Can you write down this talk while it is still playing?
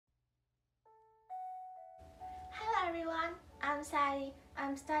I'm Sally.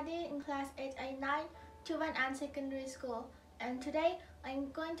 I'm studying in class 889, Chuvan Secondary School, and today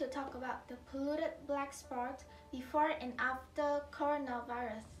I'm going to talk about the polluted black spot before and after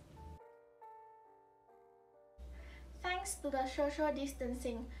coronavirus. Thanks to the social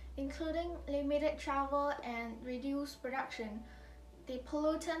distancing, including limited travel and reduced production, the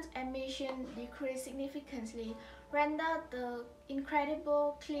pollutant emission decreased significantly, rendered the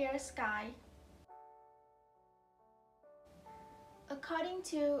incredible clear sky. According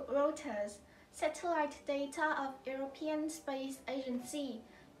to Reuters, satellite data of European Space Agency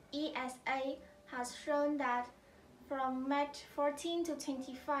 (ESA) has shown that from March 14 to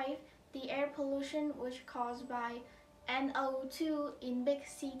 25, the air pollution was caused by NO2 in big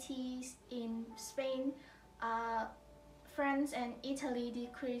cities in Spain, France and Italy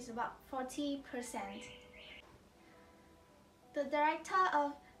decreased about 40%. The director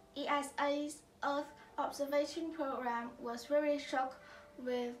of ESA's Earth observation program was very shocked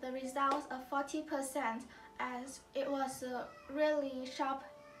with the results of 40%, as it was a really sharp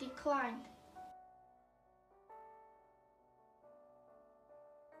decline.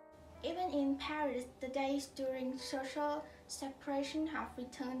 Even in Paris, the days during social separation have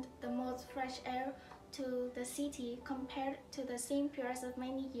returned the most fresh air to the city compared to the same periods of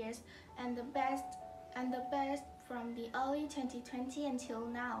many years, and the best from the early 2020 until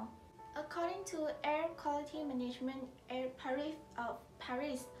now. According to Air Quality Management Air Paris of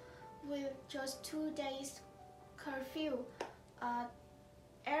Paris, with just 2 days curfew,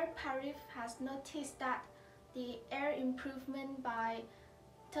 Air Paris has noticed that the air improvement by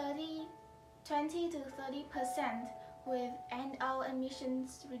 20 to 30%, with NO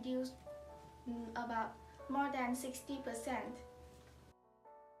emissions reduced about more than 60%.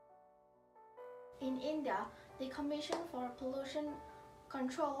 In India, the Commission for Pollution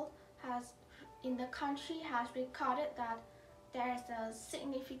Control in the country has recorded that there is a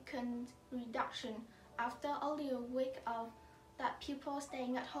significant reduction after only a week of that people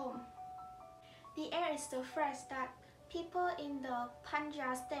staying at home. The air is so fresh that people in the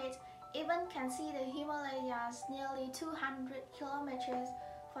Punjab state even can see the Himalayas nearly 200 kilometers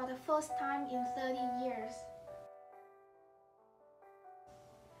for the first time in 30 years.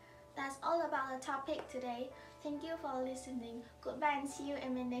 That's all about the topic today. Thank you for listening. Goodbye and see you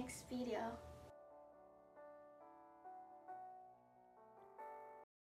in my next video.